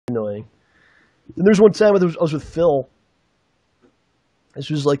annoying. And there's one time I was with Phil. This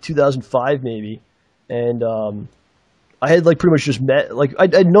was like 2005 maybe, and I had like pretty much just met, like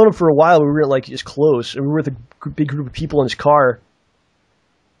I'd known him for a while. We weren't like as close, and we were with a big group of people in his car,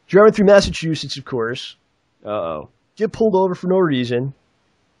 driving through Massachusetts, of course. Get pulled over for no reason.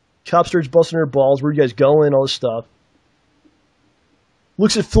 Cop starts busting our balls. Where are you guys going? All this stuff.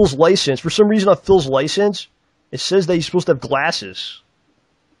 Looks at Phil's license. For some reason on Phil's license, it says that he's supposed to have glasses.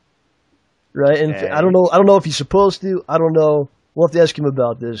 Right? And I don't know if he's supposed to. I don't know. We'll have to ask him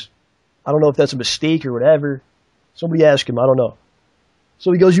about this. I don't know if that's a mistake or whatever. Somebody ask him. I don't know.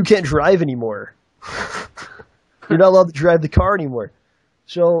 So he goes, you can't drive anymore. You're not allowed to drive the car anymore.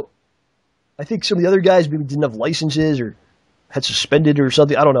 So I think some of the other guys maybe didn't have licenses or had suspended or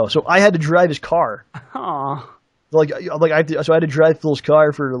something. I don't know. So I had to drive his car. Aww. So I had to drive Phil's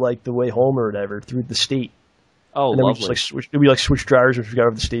car for like the way home or whatever through the state. Oh, and then lovely. We just switch drivers when we got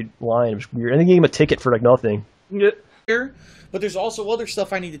over the state line. It was weird. I think he gave him a ticket for like nothing. Yeah. But there's also other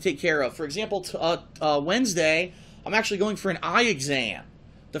stuff I need to take care of. For example, Wednesday, I'm actually going for an eye exam.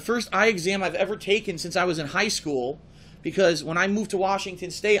 The first eye exam I've ever taken since I was in high school, because when I moved to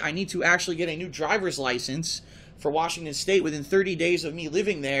Washington State, I need to actually get a new driver's license for Washington State within 30 days of me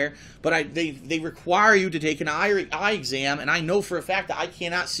living there. But they require you to take an eye exam, and I know for a fact that I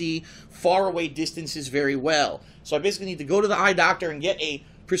cannot see faraway distances very well. So I basically need to go to the eye doctor and get a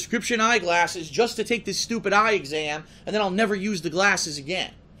prescription eyeglasses just to take this stupid eye exam, and then I'll never use the glasses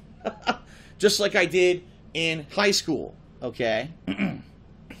again. Just like I did in high school, okay?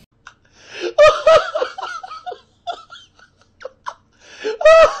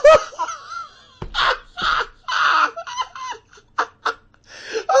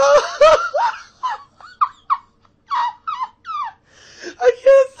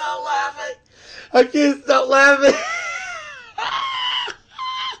 I can't stop laughing.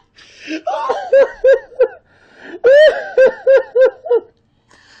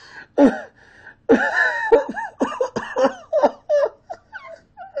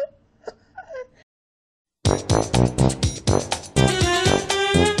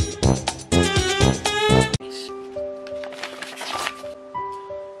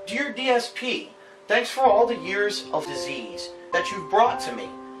 Dear DSP, thanks for all the years of disease that you've brought to me.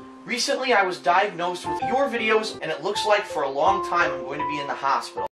 Recently I was diagnosed with your videos, and it looks like for a long time I'm going to be in the hospital.